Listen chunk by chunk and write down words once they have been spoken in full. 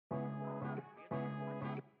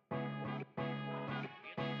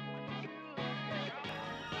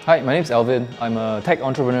Hi, my name is Alvin. I'm a tech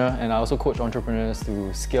entrepreneur and I also coach entrepreneurs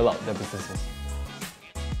to scale up their businesses.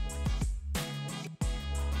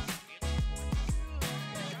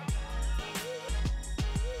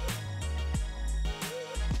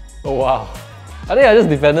 Oh wow. I think I just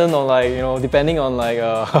depended on depending on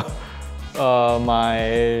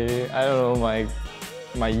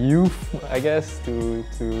my youth, I guess, to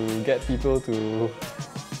get people to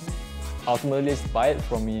ultimately buy it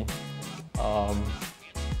from me.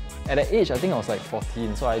 At that age, I think I was like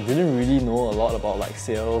 14, so I didn't really know a lot about like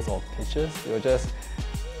sales or pitches. They were just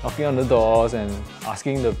knocking on the doors and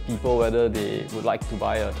asking the people whether they would like to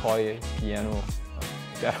buy a toy piano.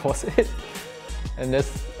 That was it. And it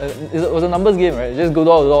was a numbers game, right? You just go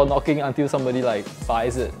door to door knocking until somebody like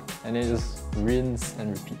buys it, and then just rinse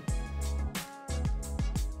and repeat.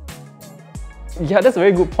 Yeah, that's a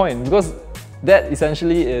very good point, because that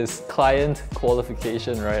essentially is client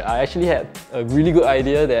qualification, right? I actually had a really good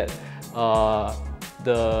idea that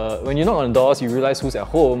when you knock on the doors, you realize who's at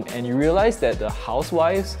home, and you realize that the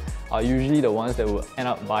housewives are usually the ones that will end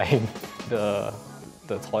up buying the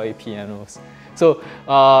toy pianos. So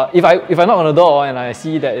if I knock on the door and I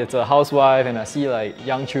see that it's a housewife and I see like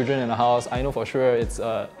young children in the house, I know for sure it's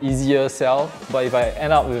a easier sell. But if I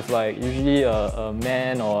end up with like usually a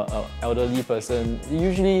man or an elderly person, it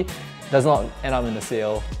usually does not end up in the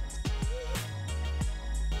sale.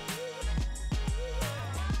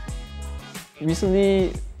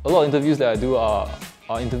 Recently, a lot of interviews that I do are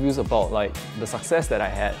interviews about like the success that I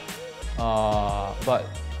had. But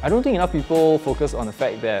I don't think enough people focus on the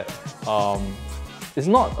fact that it's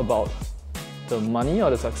not about the money or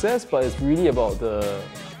the success, but it's really about the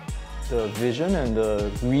vision and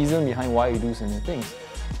the reason behind why you do certain things.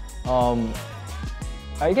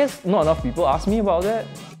 I guess not enough people ask me about that.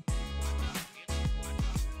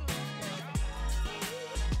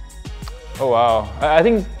 Oh wow, I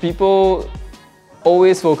think people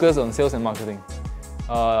always focus on sales and marketing.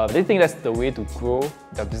 They think that's the way to grow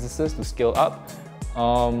their businesses, to scale up.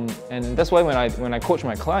 And that's why when I coach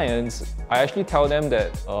my clients, I actually tell them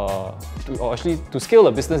that to scale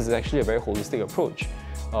a business is actually a very holistic approach.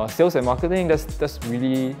 Sales and marketing, that's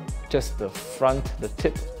really just the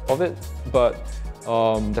tip of it. But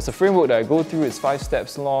there's a framework that I go through. It's 5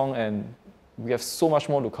 steps long, and we have so much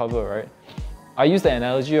more to cover, right? I use the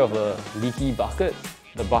analogy of a leaky bucket.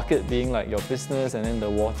 The bucket being like your business, and then the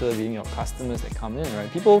water being your customers that come in, right?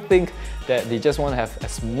 People think that they just want to have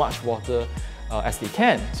as much water as they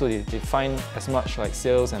can, so they find as much like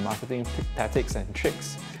sales and marketing tactics and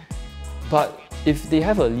tricks. But if they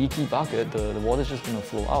have a leaky bucket, the water is just going to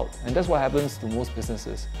flow out, and that's what happens to most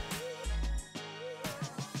businesses.